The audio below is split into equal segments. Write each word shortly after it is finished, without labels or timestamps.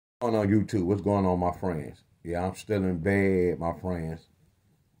On YouTube, what's going on, my friends? Yeah, I'm still in bed, my friends.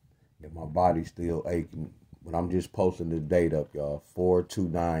 Yeah, my body's still aching, but I'm just posting the date up, y'all.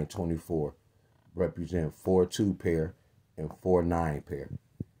 42924 represent 4-2 pair and 4-9 pair,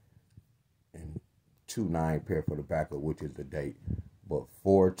 and 2-9 pair for the backup, which is the date. But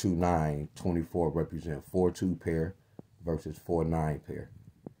 42924 represent 4-2 pair versus 4-9 pair.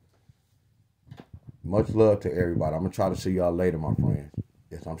 Much love to everybody. I'm gonna try to see y'all later, my friends.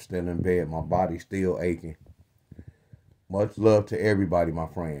 Yes, I'm still in bed. My body's still aching. Much love to everybody, my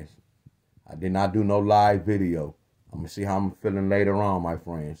friends. I did not do no live video. I'm going to see how I'm feeling later on, my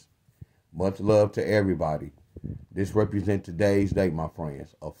friends. Much love to everybody. This represents today's date, my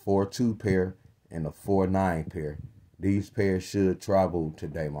friends. A 4-2 pair and a 4-9 pair. These pairs should travel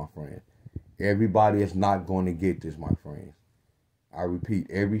today, my friends. Everybody is not going to get this, my friends. I repeat,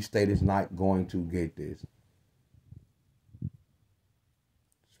 every state is not going to get this.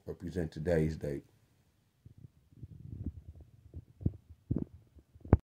 This represents today's date.